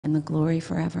and the glory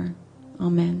forever.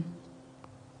 Amen.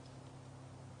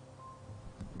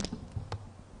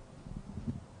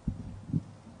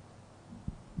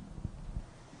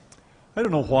 I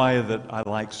don't know why that I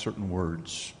like certain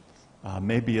words.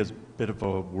 Maybe as a bit of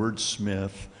a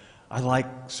wordsmith, I like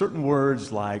certain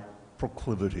words like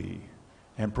proclivity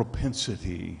and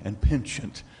propensity and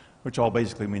penchant, which all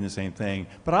basically mean the same thing.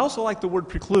 But I also like the word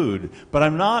preclude. But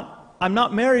I'm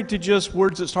not married to just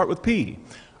words that start with P.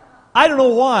 I don't know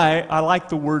why I like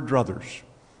the word druthers.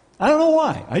 I don't know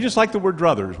why. I just like the word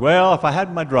druthers. Well, if I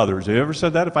had my druthers. Have you ever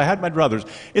said that? If I had my druthers.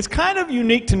 It's kind of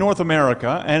unique to North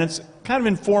America, and it's kind of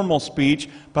informal speech,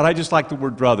 but I just like the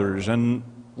word druthers. And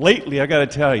lately, I got to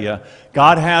tell you,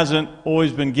 God hasn't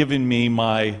always been giving me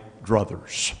my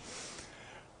druthers,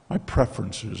 my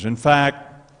preferences. In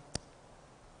fact,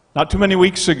 not too many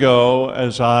weeks ago,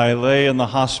 as I lay in the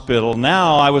hospital,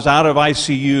 now I was out of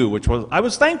ICU, which I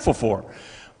was thankful for.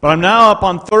 But I'm now up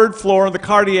on third floor of the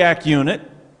cardiac unit,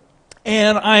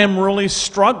 and I am really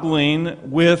struggling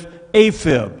with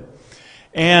AFib.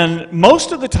 And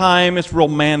most of the time, it's real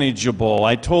manageable.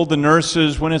 I told the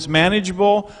nurses when it's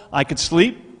manageable, I could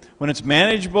sleep. When it's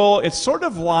manageable, it's sort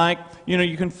of like,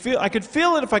 I could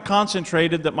feel it if I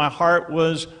concentrated that my heart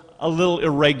was a little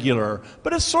irregular.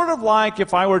 But it's sort of like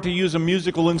if I were to use a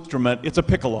musical instrument, it's a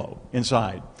piccolo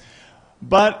inside.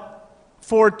 But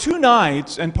for 2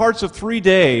 nights and parts of 3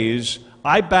 days,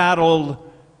 I battled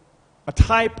a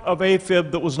type of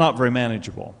AFib that was not very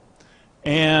manageable.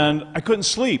 And I couldn't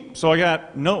sleep, so I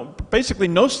got basically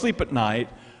no sleep at night.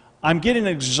 I'm getting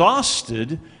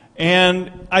exhausted,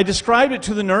 and I described it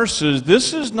to the nurses.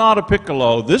 This is not a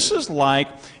piccolo. This is like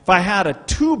if I had a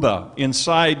tuba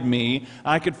inside me.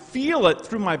 I could feel it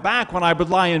through my back when I would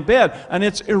lie in bed, and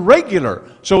it's irregular.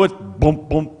 So it's boom,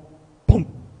 boom,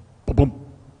 boom, boom, boom,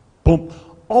 boom,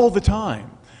 all the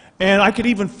time. And I could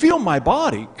even feel my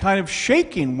body kind of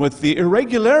shaking with the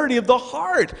irregularity of the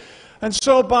heart. And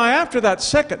so after that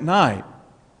second night,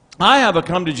 I have a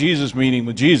come to Jesus meeting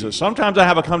with Jesus. Sometimes I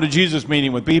have a come to Jesus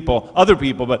meeting with other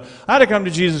people, but I had a come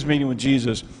to Jesus meeting with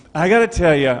Jesus. And I got to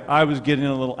tell you, I was getting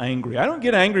a little angry. I don't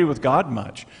get angry with God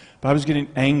much, but I was getting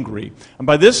angry. And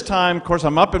by this time, of course,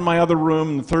 I'm up in my other room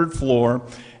on the 3rd floor,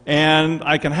 and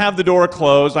I can have the door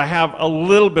closed. I have a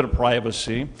little bit of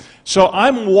privacy. So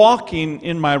I'm walking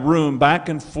in my room back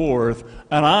and forth,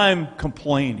 and I'm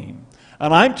complaining.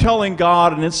 And I'm telling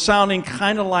God, and it's sounding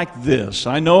kind of like this.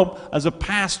 I know as a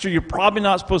pastor, you're probably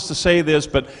not supposed to say this,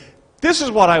 but this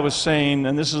is what I was saying,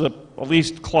 and this is at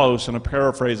least close and a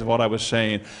paraphrase of what I was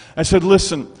saying. I said,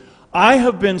 listen, I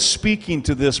have been speaking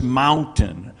to this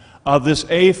mountain of this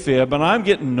AFib, and I'm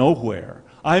getting nowhere.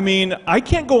 I mean, I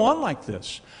can't go on like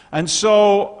this. And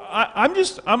so I'm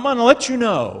going to let you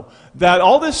know that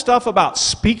all this stuff about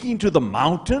speaking to the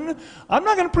mountain, I'm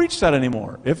not going to preach that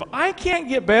anymore. If I can't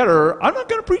get better, I'm not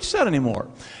going to preach that anymore.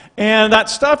 And that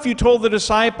stuff you told the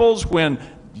disciples when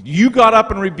you got up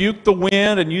and rebuked the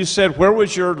wind and you said, where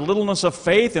was your littleness of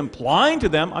faith? Implying to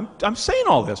them, I'm saying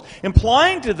all this,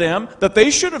 implying to them that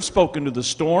they should have spoken to the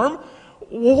storm.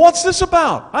 Well, what's this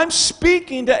about? I'm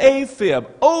speaking to AFib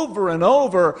over and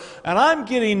over, and I'm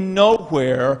getting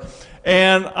nowhere.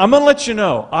 And I'm going to let you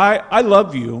know, I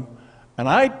love you, and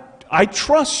I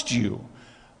trust you.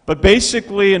 But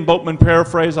basically, in Boatman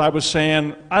paraphrase, I was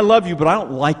saying, I love you, but I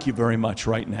don't like you very much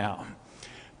right now.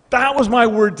 That was my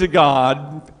word to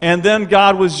God, and then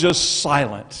God was just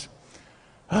silent.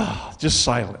 Just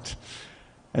silent.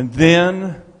 And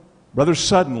then, rather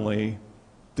suddenly,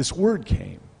 this word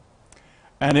came.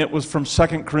 And it was from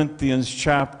 2 Corinthians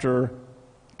chapter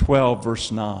 12,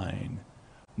 verse 9.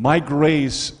 My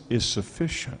grace is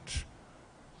sufficient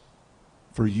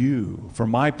for you, for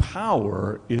my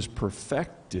power is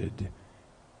perfected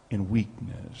in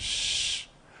weakness.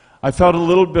 I felt a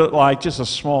little bit like just a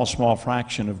small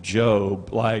fraction of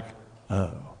Job, like,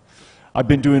 oh. I've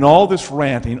been doing all this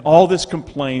ranting, all this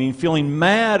complaining, feeling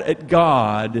mad at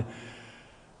God,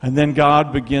 and then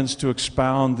God begins to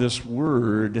expound this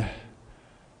word.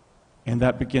 And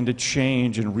that began to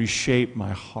change and reshape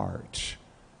my heart.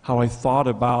 How I thought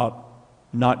about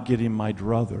not getting my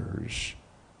druthers.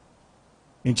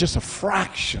 In just a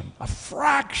fraction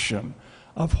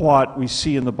of what we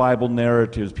see in the Bible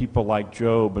narratives, people like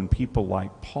Job and people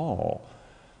like Paul,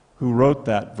 who wrote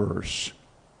that verse.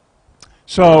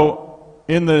 So,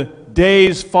 in the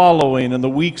days following and the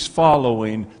weeks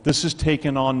following, this has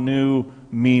taken on new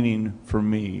meaning for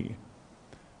me.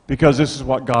 Because this is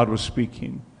what God was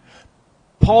speaking.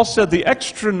 Paul said the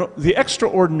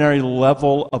extraordinary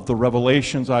level of the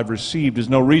revelations I've received is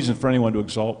no reason for anyone to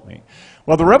exalt me.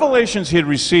 Well, the revelations he had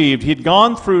received, he'd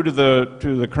gone through to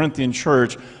the Corinthian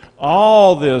church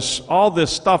all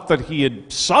this stuff that he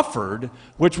had suffered,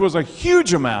 which was a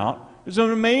huge amount. He was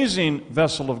an amazing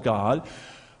vessel of God.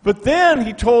 But then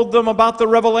he told them about the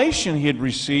revelation he had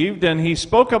received, and he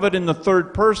spoke of it in the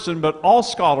third person, but all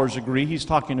scholars agree he's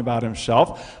talking about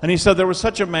himself. And he said there was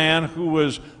such a man who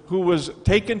was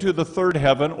taken to the third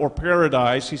heaven or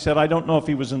paradise. He said, I don't know if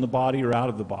he was in the body or out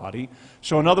of the body.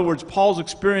 So in other words, Paul's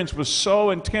experience was so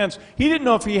intense, he didn't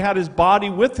know if he had his body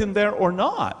with him there or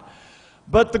not.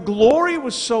 But the glory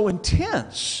was so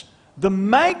intense, the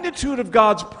magnitude of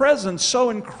God's presence so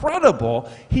incredible,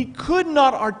 he could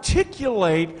not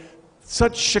articulate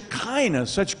such Shekinah,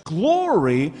 such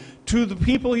glory to the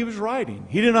people he was writing.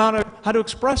 He didn't know how to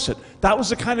express it. That was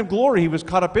the kind of glory he was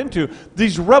caught up into.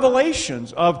 These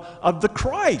revelations of the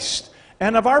Christ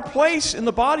and of our place in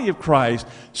the body of Christ.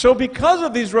 So because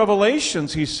of these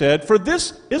revelations, he said, for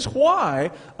this is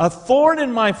why a thorn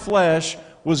in my flesh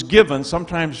was given,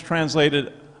 sometimes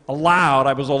translated allowed,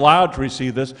 I was allowed to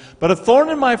receive this, but a thorn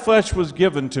in my flesh was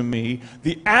given to me,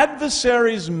 the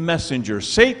adversary's messenger,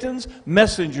 Satan's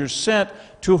messenger sent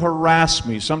to harass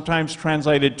me, sometimes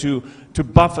translated to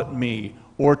buffet me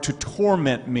or to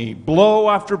torment me, blow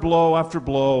after blow after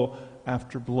blow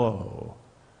after blow.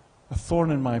 A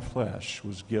thorn in my flesh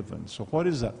was given. So what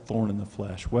is that thorn in the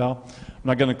flesh? Well, I'm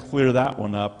not going to clear that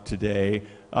one up today,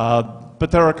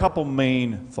 but there are a couple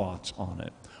main thoughts on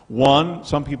it. One,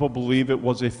 some people believe it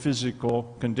was a physical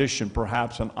condition,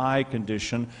 perhaps an eye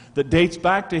condition, that dates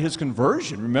back to his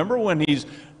conversion. Remember when he's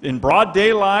in broad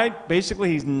daylight,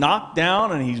 basically he's knocked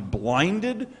down and he's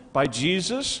blinded by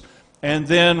Jesus? And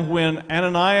then when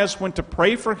Ananias went to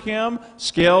pray for him,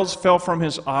 scales fell from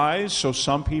his eyes. So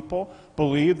some people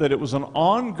believe that it was an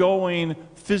ongoing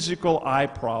physical eye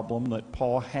problem that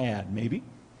Paul had, maybe.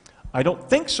 I don't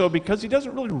think so, because he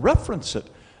doesn't really reference it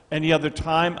any other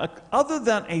time, other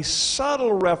than a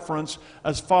subtle reference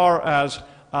as far as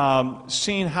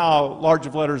seeing how large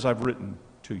of letters I've written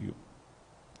to you.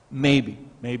 Maybe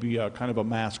kind of a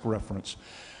mask reference.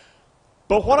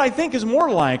 But what I think is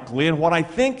more likely, and what I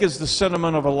think is the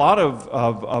sentiment of a lot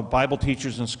of Bible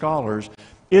teachers and scholars,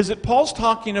 is that Paul's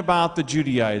talking about the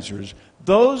Judaizers,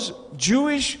 those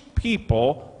Jewish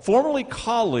people, formerly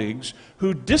colleagues,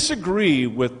 who disagree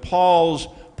with Paul's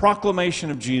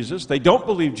proclamation of Jesus. They don't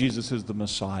believe Jesus is the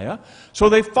Messiah, so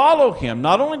they follow him.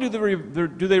 Not only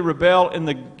do they rebel in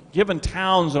the given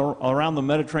towns around the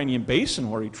Mediterranean basin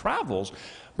where he travels,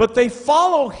 but they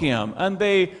follow him, and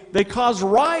they cause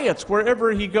riots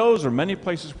wherever he goes, or many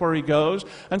places where he goes.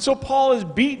 And so Paul is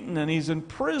beaten, and he's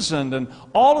imprisoned, and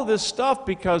all of this stuff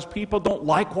because people don't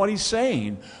like what he's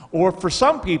saying. Or for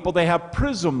some people, they have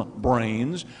prism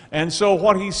brains, and so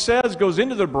what he says goes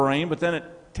into their brain, but then it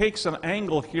takes an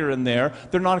angle here and there.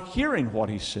 They're not hearing what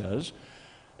he says.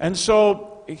 And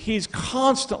so he's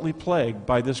constantly plagued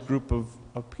by this group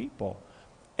of people.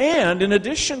 And in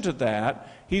addition to that,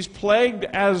 he's plagued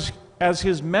as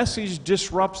his message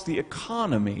disrupts the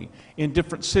economy in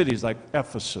different cities like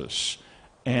Ephesus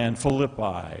and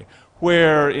Philippi,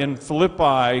 where in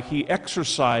Philippi he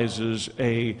exorcises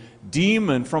a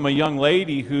demon from a young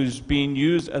lady who's being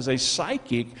used as a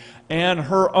psychic, and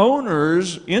her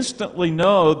owners instantly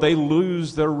know they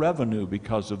lose their revenue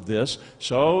because of this,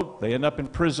 so they end up in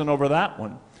prison over that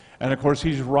one. And of course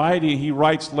he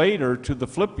writes later to the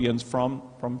Philippians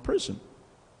from prison.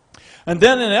 And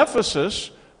then in Ephesus,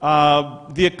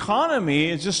 the economy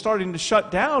is just starting to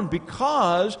shut down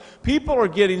because people are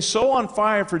getting so on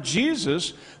fire for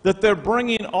Jesus that they're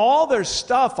bringing all their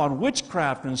stuff on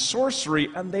witchcraft and sorcery,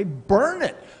 and they burn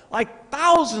it, like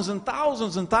thousands and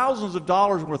thousands and thousands of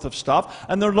dollars worth of stuff,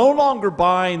 and they're no longer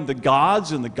buying the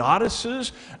gods and the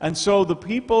goddesses. And so the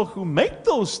people who make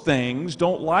those things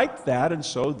don't like that, and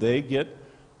so they get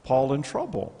Paul in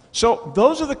trouble. So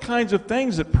those are the kinds of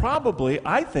things that probably,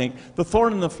 I think, the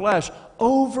thorn in the flesh,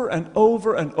 over and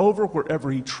over and over,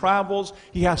 wherever he travels,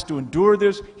 he has to endure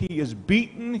this. He is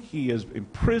beaten, he is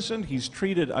imprisoned, he's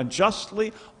treated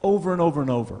unjustly over and over and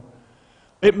over.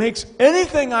 It makes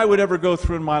anything I would ever go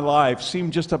through in my life seem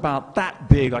just about that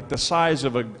big, like the size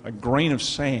of a grain of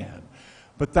sand.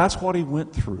 But that's what he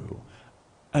went through.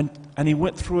 And he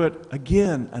went through it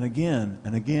again and again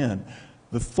and again.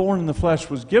 The thorn in the flesh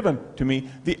was given to me.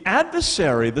 The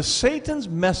adversary, the Satan's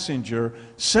messenger,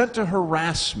 sent to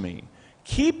harass me,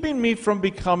 keeping me from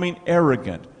becoming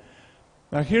arrogant.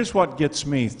 Now here's what gets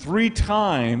me. 3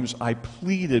 times I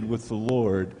pleaded with the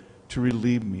Lord to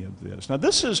relieve me of this. Now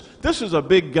this is a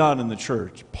big gun in the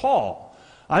church. Paul.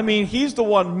 I mean, he's the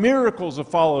one, miracles have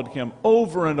followed him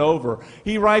over and over.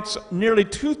 He writes nearly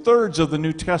 2/3 of the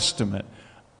New Testament.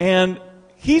 And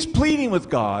he's pleading with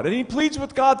God, and he pleads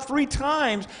with God 3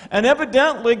 times, and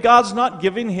evidently God's not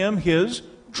giving him his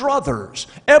druthers.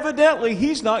 Evidently,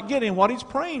 he's not getting what he's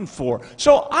praying for.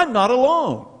 So I'm not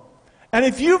alone. And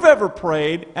if you've ever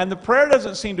prayed and the prayer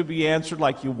doesn't seem to be answered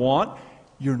like you want,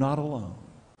 you're not alone.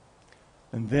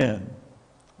 And then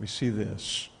we see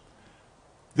this.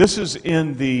 This is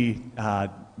in the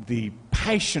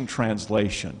Passion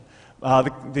Translation.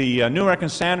 The New American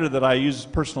Standard that I use as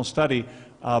personal study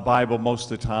Bible most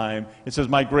of the time, it says,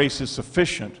 "My grace is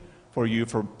sufficient for you,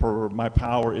 for my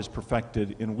power is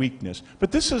perfected in weakness."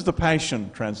 But this is the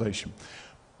Passion Translation,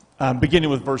 beginning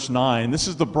with verse 9. This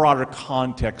is the broader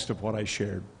context of what I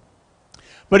shared.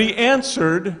 But he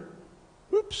answered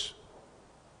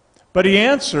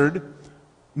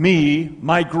me,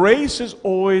 "My grace is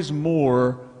always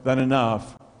more than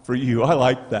enough for you." I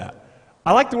like that.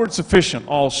 I like the word sufficient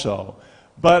also.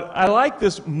 But I like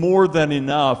this more than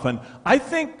enough. And I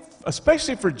think,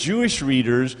 especially for Jewish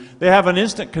readers, they have an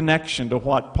instant connection to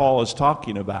what Paul is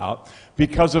talking about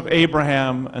because of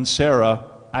Abraham and Sarah,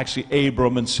 actually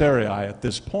Abram and Sarai at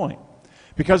this point.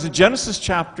 Because in Genesis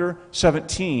chapter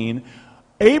 17,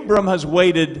 Abram has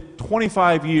waited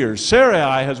 25 years.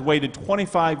 Sarai has waited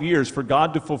 25 years for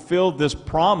God to fulfill this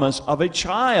promise of a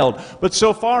child. But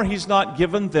so far, he's not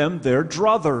given them their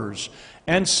druthers.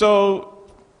 And so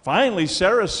finally,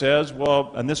 Sarah says,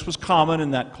 well, and this was common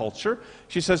in that culture,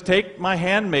 she says, "Take my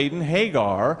handmaiden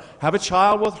Hagar, have a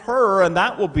child with her, and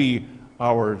that will be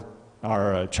our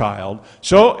child."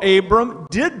 So Abram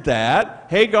did that.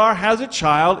 Hagar has a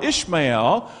child,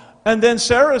 Ishmael. And then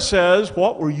Sarah says,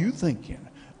 "What were you thinking?"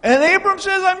 And Abram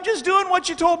says, "I'm just doing what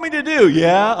you told me to do."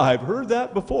 Yeah, I've heard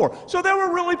that before. So there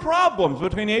were really problems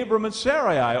between Abram and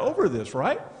Sarai over this,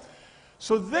 right?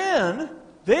 So then,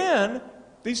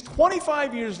 these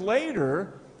 25 years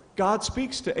later, God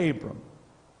speaks to Abram.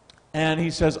 And he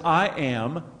says, "I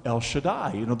am El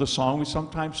Shaddai." You know the song we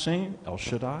sometimes sing, El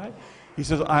Shaddai? He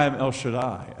says, "I am El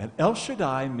Shaddai." And El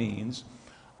Shaddai means,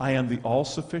 I am the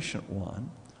all-sufficient one,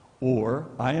 or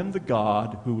I am the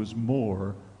God who is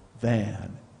more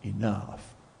than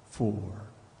enough for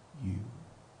you.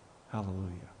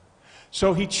 Hallelujah.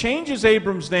 So he changes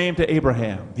Abram's name to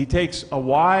Abraham. He takes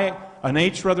an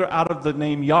H out of the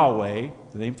name Yahweh,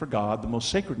 the name for God, the most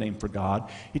sacred name for God.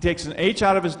 He takes an H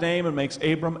out of his name and makes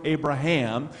Abram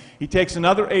Abraham. He takes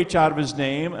another H out of his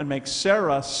name and makes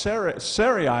Sarai.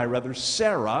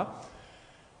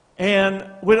 And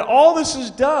when all this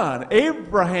is done,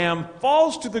 Abraham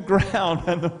falls to the ground,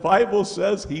 and the Bible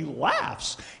says he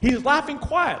laughs. He's laughing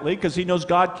quietly because he knows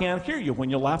God can't hear you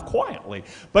when you laugh quietly.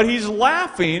 But he's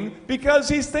laughing because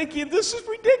he's thinking, this is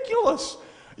ridiculous.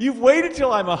 You've waited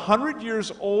till I'm 100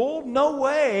 years old? No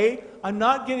way. I'm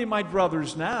not getting my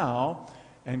druthers now.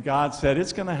 And God said,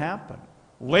 it's going to happen.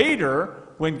 Later,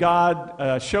 when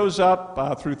God shows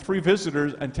up through 3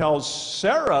 visitors and tells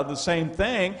Sarah the same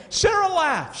thing, Sarah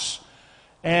laughs.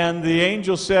 And the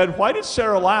angel said, "Why did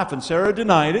Sarah laugh?" And Sarah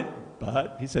denied it,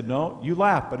 but he said, "No, you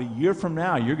laugh, but a year from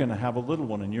now, you're going to have a little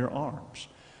one in your arms."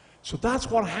 So that's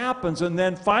what happens. And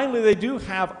then finally they do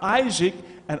have Isaac,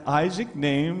 and Isaac's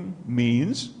name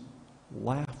means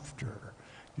laughter.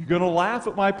 You're going to laugh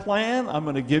at my plan? I'm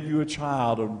going to give you a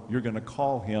child, and you're going to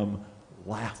call him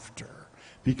Laughter.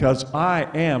 Because I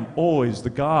am always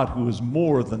the God who is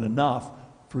more than enough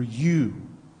for you,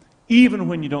 even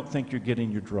when you don't think you're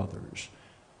getting your druthers.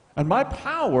 And my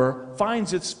power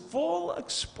finds its full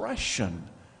expression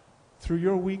through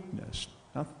your weakness.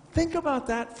 Now think about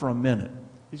that for a minute.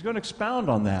 He's going to expound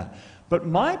on that. But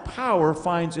my power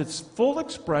finds its full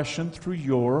expression through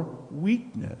your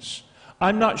weakness.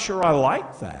 I'm not sure I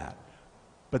like that,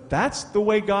 but that's the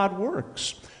way God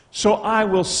works. So I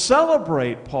will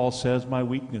celebrate, Paul says, my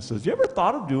weaknesses. You ever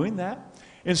thought of doing that?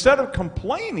 Instead of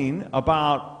complaining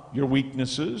about your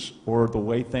weaknesses or the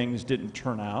way things didn't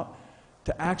turn out,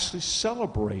 to actually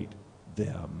celebrate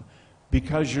them,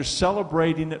 because you're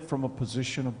celebrating it from a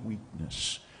position of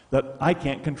weakness. That I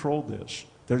can't control this.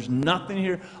 There's nothing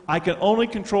here. I can only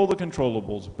control the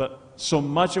controllables, but so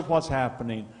much of what's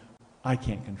happening, I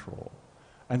can't control.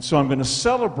 And so I'm going to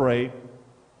celebrate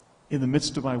in the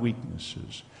midst of my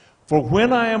weaknesses. For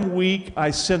when I am weak,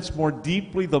 I sense more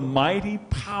deeply the mighty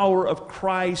power of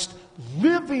Christ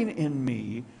living in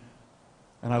me.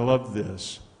 And I love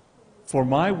this. For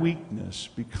my weakness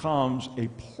becomes a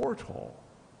portal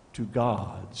to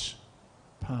God's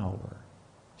power.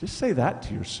 Just say that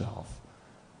to yourself.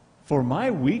 For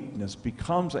my weakness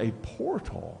becomes a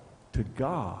portal to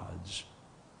God's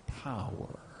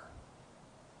power.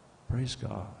 Praise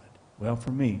God. Well,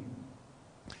 for me,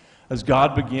 as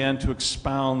God began to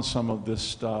expound some of this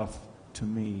stuff to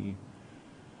me,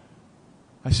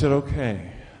 I said,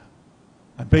 okay,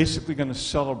 I'm basically going to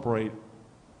celebrate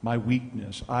my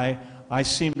weakness. I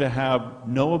seem to have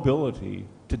no ability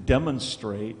to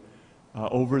demonstrate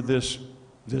over this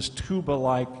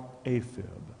tuba-like AFib.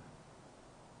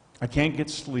 I can't get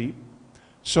sleep.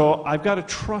 So I've got to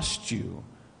trust you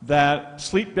that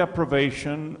sleep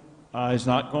deprivation is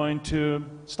not going to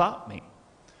stop me.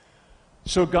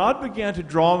 So God began to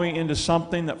draw me into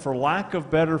something that, for lack of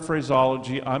better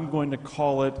phraseology, I'm going to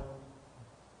call it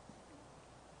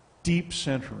deep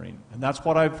centering. And that's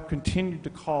what I've continued to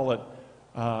call it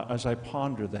as I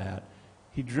ponder that.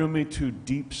 He drew me to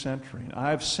deep centering.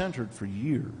 I've centered for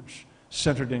years,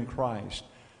 centered in Christ.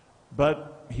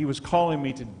 But he was calling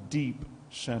me to deep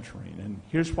centering. And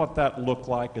here's what that looked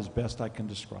like as best I can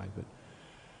describe it.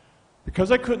 Because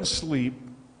I couldn't sleep,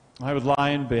 I would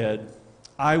lie in bed.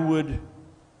 I would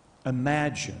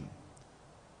imagine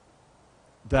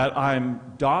that I'm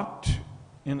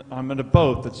in a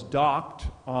boat that's docked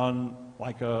on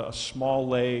like a small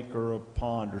lake or a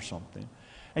pond or something.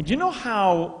 And you know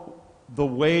how the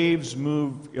waves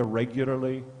move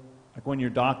irregularly? Like when you're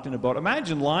docked in a boat.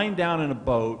 Imagine lying down in a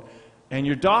boat and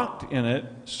you're docked in it,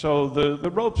 so the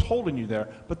rope's holding you there,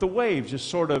 but the waves just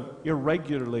sort of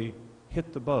irregularly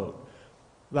hit the boat.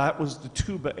 That was the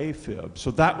tuba AFib.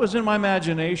 So that was in my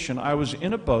imagination. I was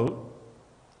in a boat,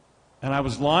 and I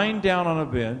was lying down on a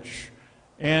bench,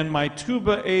 and my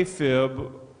tuba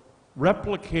AFib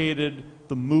replicated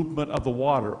the movement of the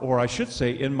water, or I should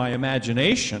say, in my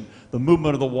imagination, the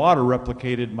movement of the water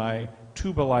replicated my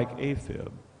tuba-like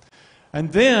AFib. And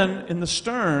then, in the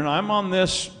stern, I'm on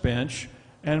this bench,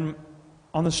 and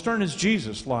on the stern is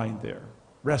Jesus lying there,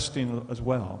 resting as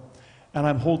well, and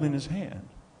I'm holding his hand.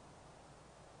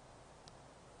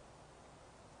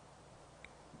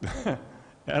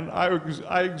 And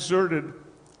I exerted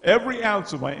every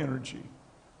ounce of my energy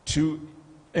to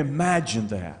imagine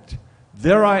that.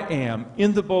 There I am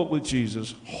in the boat with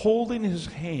Jesus, holding his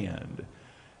hand,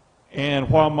 and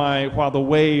while the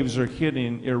waves are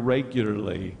hitting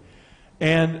irregularly.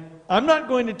 And I'm not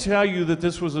going to tell you that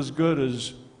this was as good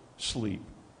as sleep,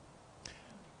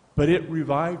 but it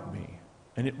revived me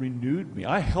and it renewed me.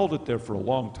 I held it there for a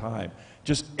long time,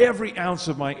 just every ounce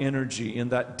of my energy in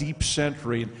that deep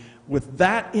centering, with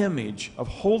that image of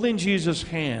holding Jesus'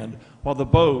 hand while the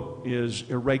boat is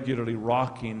irregularly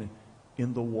rocking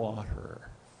in the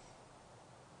water.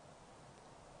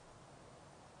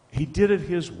 He did it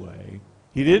his way.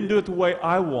 He didn't do it the way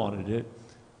I wanted it,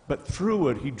 but through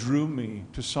it, he drew me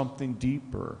to something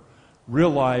deeper,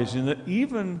 realizing that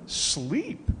even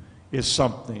sleep is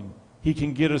something he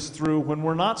can get us through when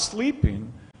we're not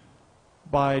sleeping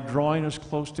by drawing us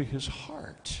close to his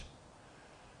heart.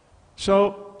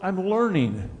 So I'm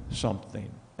learning something.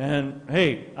 And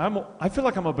hey, I feel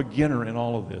like I'm a beginner in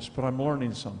all of this, but I'm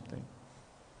learning something.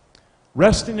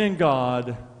 Resting in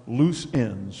God, loose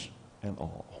ends and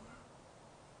all.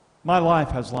 My life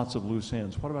has lots of loose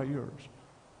ends. What about yours?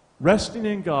 Resting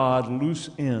in God, loose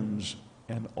ends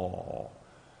and all.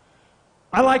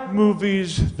 I like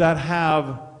movies that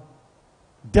have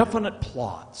definite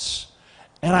plots.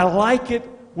 And I like it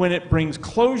when it brings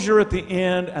closure at the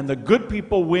end and the good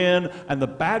people win and the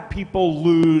bad people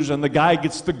lose and the guy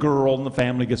gets the girl and the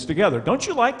family gets together. Don't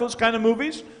you like those kind of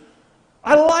movies?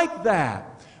 I like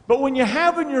that. But when you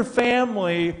have in your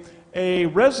family a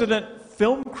resident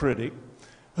film critic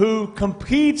who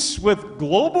competes with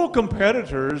global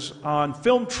competitors on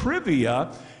film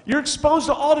trivia, you're exposed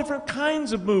to all different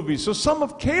kinds of movies. So some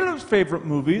of Caleb's favorite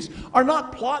movies are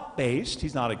not plot-based.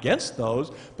 He's not against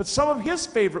those. But some of his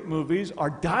favorite movies are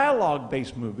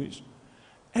dialogue-based movies.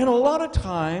 And a lot of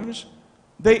times,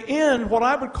 they end what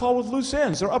I would call with loose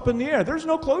ends. They're up in the air. There's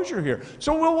no closure here.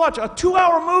 So we'll watch a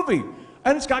 2-hour movie,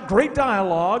 and it's got great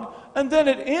dialogue, and then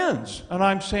it ends. And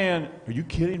I'm saying, are you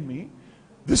kidding me?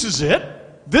 This is it?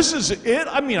 This is it?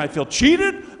 I mean, I feel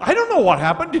cheated. I don't know what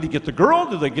happened. Did he get the girl?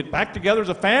 Did they get back together as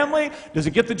a family? Does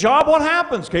he get the job? What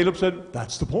happens? Caleb said,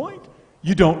 that's the point.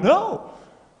 You don't know.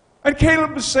 And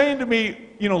Caleb was saying to me,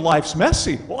 you know, life's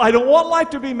messy. Well, I don't want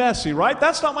life to be messy, right?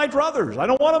 That's not my druthers. I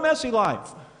don't want a messy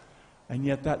life. And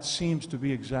yet that seems to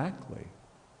be exactly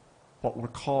what we're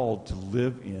called to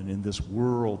live in this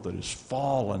world that is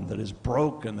fallen, that is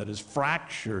broken, that is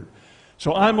fractured.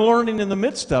 So I'm learning in the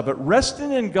midst of it,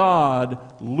 resting in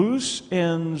God, loose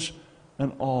ends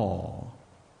and all.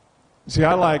 See,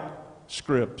 I like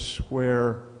scripts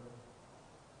where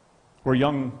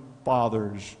young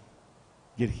fathers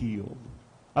get healed.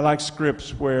 I like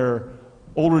scripts where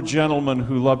older gentlemen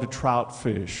who love to trout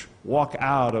fish walk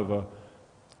out of a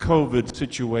COVID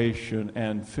situation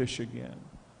and fish again.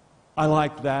 I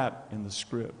like that in the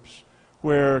scripts,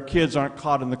 where kids aren't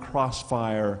caught in the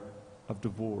crossfire of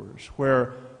divorce,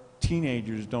 where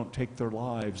teenagers don't take their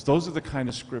lives. Those are the kind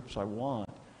of scripts I want.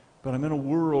 But I'm in a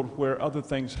world where other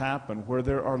things happen, where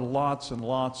there are lots and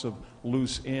lots of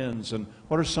loose ends. And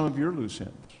what are some of your loose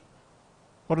ends?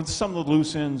 What are some of the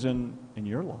loose ends in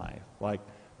your life? Like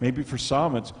maybe for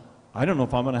some it's, I don't know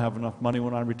if I'm going to have enough money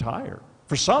when I retire.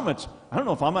 For some it's, I don't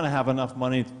know if I'm going to have enough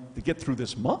money to get through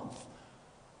this month.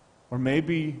 Or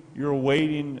maybe you're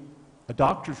awaiting a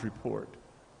doctor's report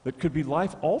that could be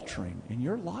life-altering in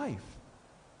your life.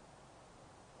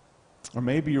 Or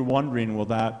maybe you're wondering, will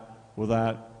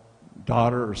that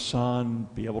daughter or son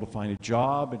be able to find a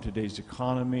job in today's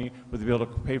economy? Will they be able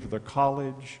to pay for their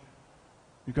college?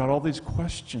 You've got all these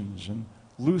questions and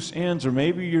loose ends. Or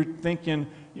maybe you're thinking,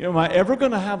 am I ever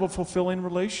going to have a fulfilling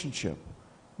relationship?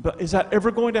 But is that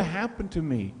ever going to happen to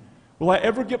me? Will I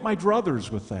ever get my druthers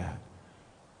with that?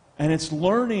 And it's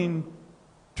learning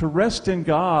to rest in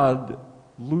God,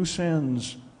 loose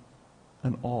ends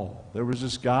and all. There was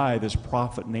this guy, this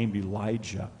prophet named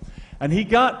Elijah. And he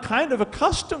got kind of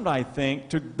accustomed, I think,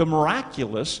 to the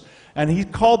miraculous. And he's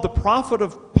called the prophet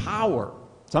of power,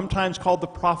 sometimes called the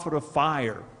prophet of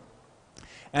fire.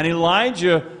 And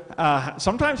Elijah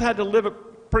sometimes had to live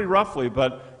it pretty roughly,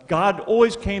 but God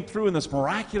always came through in this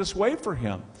miraculous way for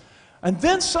him. And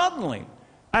then suddenly,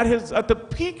 at the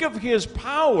peak of his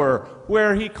power,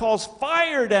 where he calls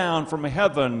fire down from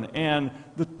heaven and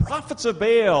the prophets of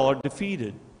Baal are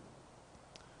defeated,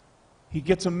 he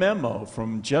gets a memo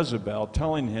from Jezebel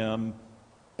telling him,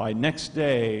 by next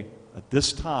day, at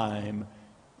this time,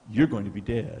 you're going to be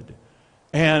dead.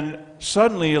 And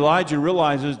suddenly Elijah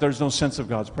realizes there's no sense of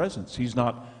God's presence. He's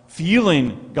not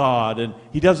feeling God, and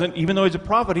he doesn't, even though he's a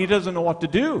prophet, he doesn't know what to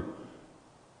do.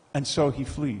 And so he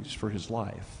flees for his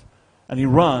life. And he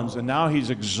runs, and now he's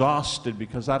exhausted,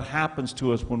 because that happens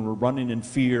to us when we're running in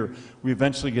fear. We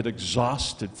eventually get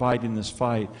exhausted fighting this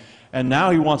fight. And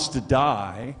now he wants to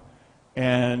die,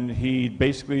 and he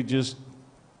basically just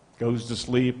goes to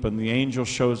sleep, and the angel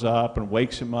shows up and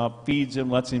wakes him up, feeds him,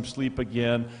 lets him sleep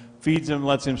again, feeds him,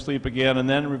 lets him sleep again, and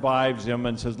then revives him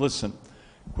and says, listen,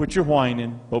 quit your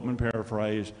whining, Boatman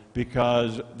paraphrase,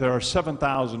 because there are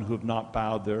 7,000 who have not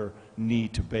bowed their knee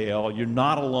to Baal. You're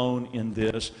not alone in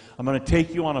this. I'm going to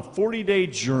take you on a 40-day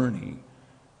journey,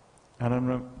 and I'm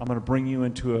going to bring you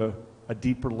into a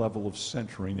deeper level of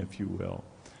centering, if you will.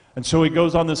 And so he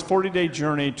goes on this 40-day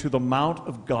journey to the Mount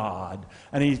of God,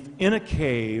 and he's in a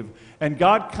cave, and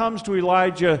God comes to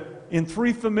Elijah in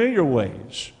three familiar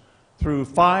ways: through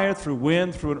fire, through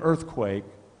wind, through an earthquake.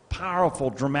 Powerful,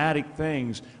 dramatic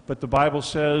things, but the Bible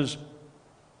says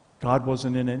God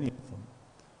wasn't in any of them.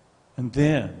 And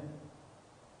then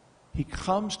he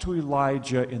comes to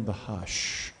Elijah in the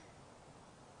hush,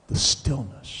 the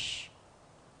stillness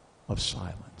of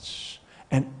silence.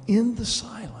 And in the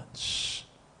silence,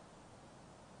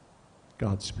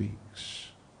 God speaks.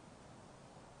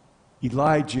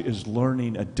 Elijah is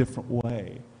learning a different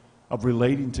way of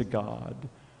relating to God,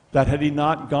 that had he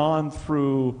not gone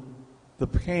through the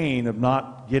pain of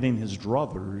not getting his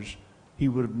druthers, he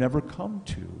would have never come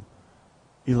to.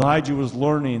 Elijah was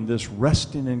learning this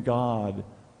resting in God,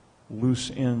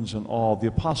 loose ends and all. The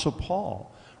Apostle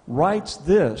Paul writes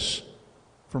this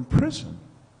from prison.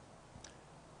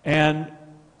 And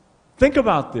think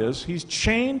about this. He's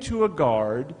chained to a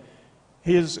guard.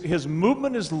 His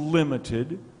movement is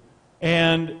limited,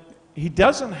 and he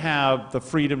doesn't have the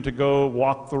freedom to go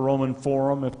walk the Roman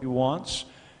Forum if he wants.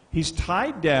 He's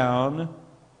tied down.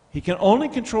 He can only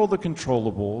control the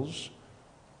controllables.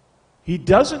 He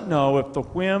doesn't know if the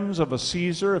whims of a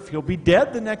Caesar, if he'll be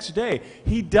dead the next day.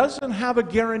 He doesn't have a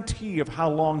guarantee of how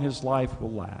long his life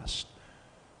will last.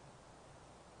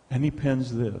 And he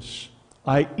pens this: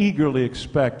 I eagerly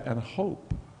expect and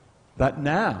hope that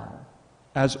now,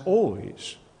 as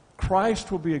always, Christ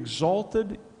will be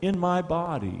exalted in my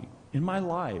body, in my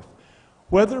life,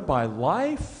 whether by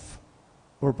life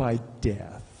or by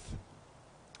death.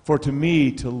 For to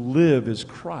me, to live is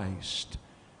Christ,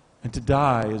 and to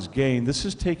die is gain. This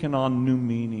has taken on new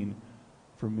meaning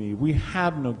for me. We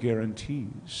have no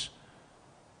guarantees.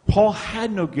 Paul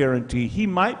had no guarantee. He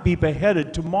might be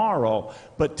beheaded tomorrow,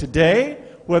 but today,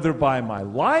 whether by my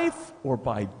life or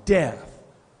by death,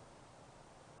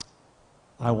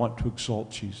 I want to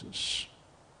exalt Jesus.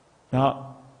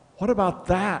 Now, what about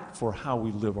that for how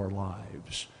we live our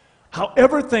lives?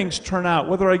 However things turn out,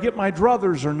 whether I get my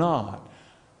druthers or not,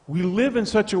 we live in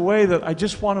such a way that I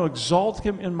just want to exalt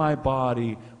him in my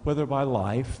body, whether by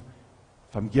life,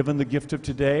 if I'm given the gift of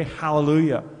today,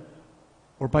 hallelujah,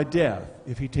 or by death,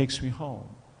 if he takes me home.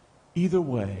 Either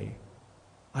way,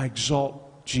 I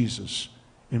exalt Jesus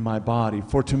in my body.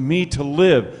 For to me to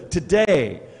live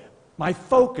today, my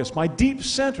focus, my deep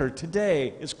center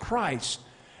today is Christ.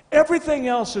 Everything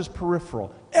else is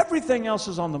peripheral. Everything else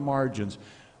is on the margins.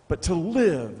 But to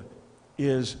live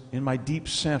is in my deep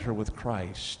center with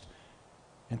Christ.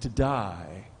 And to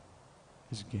die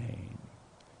is gain.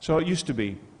 So it used to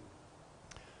be,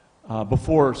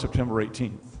 before September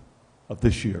 18th of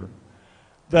this year,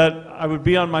 that I would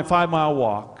be on my 5-mile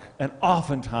walk, and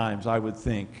oftentimes I would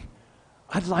think,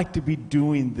 I'd like to be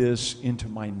doing this into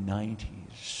my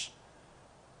 90s.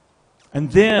 And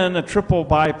then a triple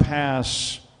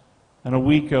bypass and a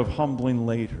week of humbling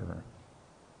later.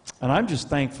 And I'm just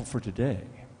thankful for today.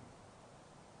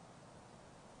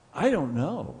 I don't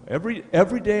know.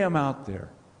 Every day I'm out there.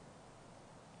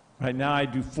 Right now I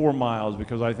do 4 miles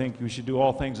because I think we should do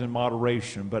all things in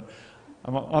moderation. But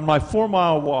on my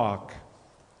 4-mile walk,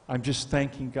 I'm just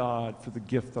thanking God for the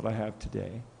gift that I have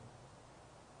today.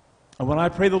 And when I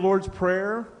pray the Lord's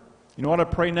Prayer, you know what I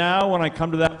pray now when I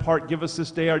come to that part, give us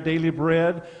this day our daily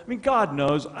bread? I mean, God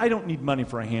knows I don't need money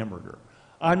for a hamburger.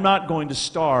 I'm not going to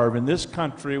starve in this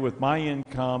country with my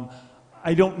income.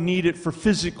 I don't need it for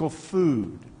physical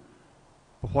food.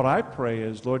 But what I pray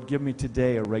is, Lord, give me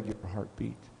today a regular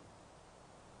heartbeat.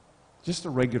 Just a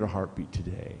regular heartbeat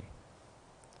today.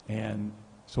 And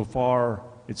so far,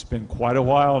 it's been quite a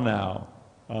while now.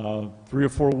 3 or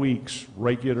 4 weeks,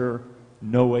 regular,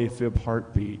 no AFib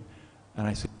heartbeat. And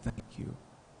I said, thank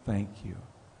you.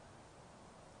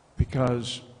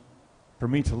 Because for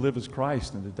me to live as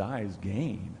Christ and to die is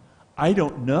gain. I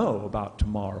don't know about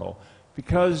tomorrow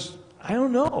because I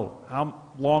don't know how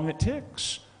long it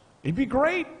takes. It'd be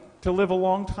great to live a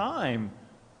long time,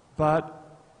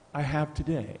 but I have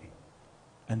today.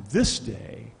 And this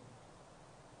day,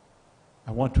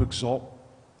 I want to exalt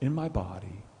in my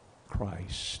body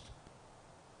Christ.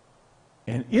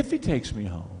 And if He takes me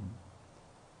home,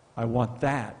 I want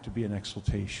that to be an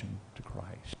exaltation to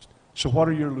Christ. So what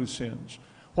are your loose ends?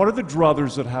 What are the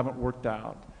druthers that haven't worked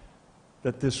out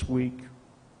that this week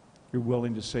you're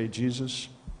willing to say, Jesus,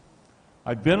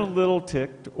 I've been a little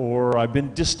ticked or I've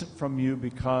been distant from you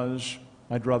because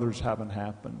my druthers haven't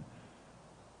happened.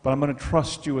 But I'm going to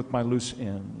trust you with my loose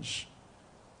ends.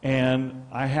 And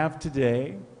I have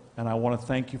today, and I want to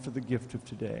thank you for the gift of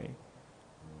today.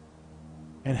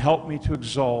 And help me to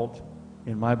exalt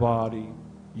in my body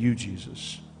you,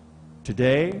 Jesus,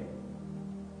 today,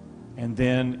 and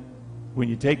then when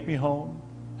you take me home,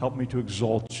 help me to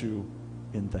exalt you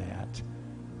in that.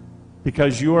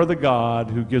 Because you are the God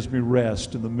who gives me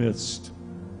rest in the midst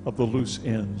of the loose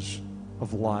ends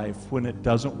of life when it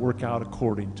doesn't work out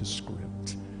according to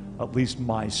script, at least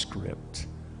my script.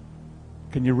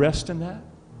 Can you rest in that?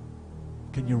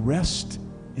 Can you rest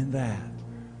in that?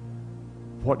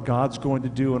 What God's going to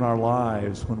do in our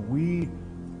lives when we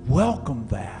welcome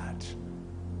that.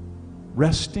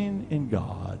 Resting in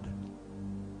God,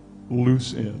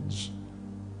 loose ends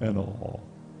and all.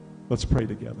 Let's pray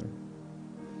together.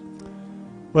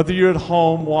 Whether you're at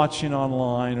home watching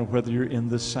online or whether you're in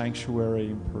this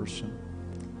sanctuary in person,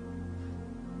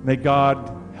 may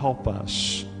God help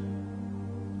us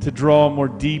to draw more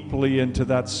deeply into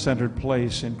that centered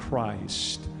place in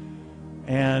Christ.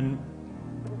 And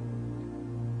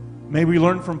may we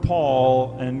learn from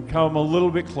Paul and come a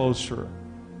little bit closer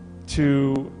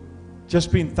to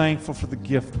just being thankful for the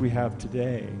gift we have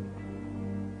today.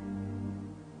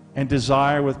 And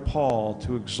desire with Paul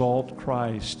to exalt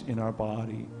Christ in our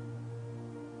body,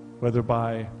 whether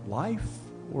by life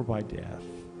or by death.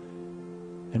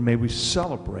 And may we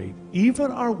celebrate even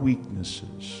our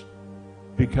weaknesses,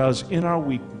 because in our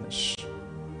weakness,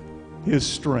 His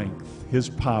strength, His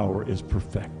power is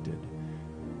perfected.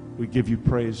 We give you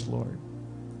praise, Lord.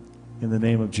 In the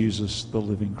name of Jesus, the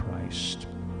living Christ.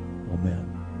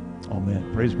 Amen.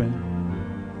 Amen. Praise be.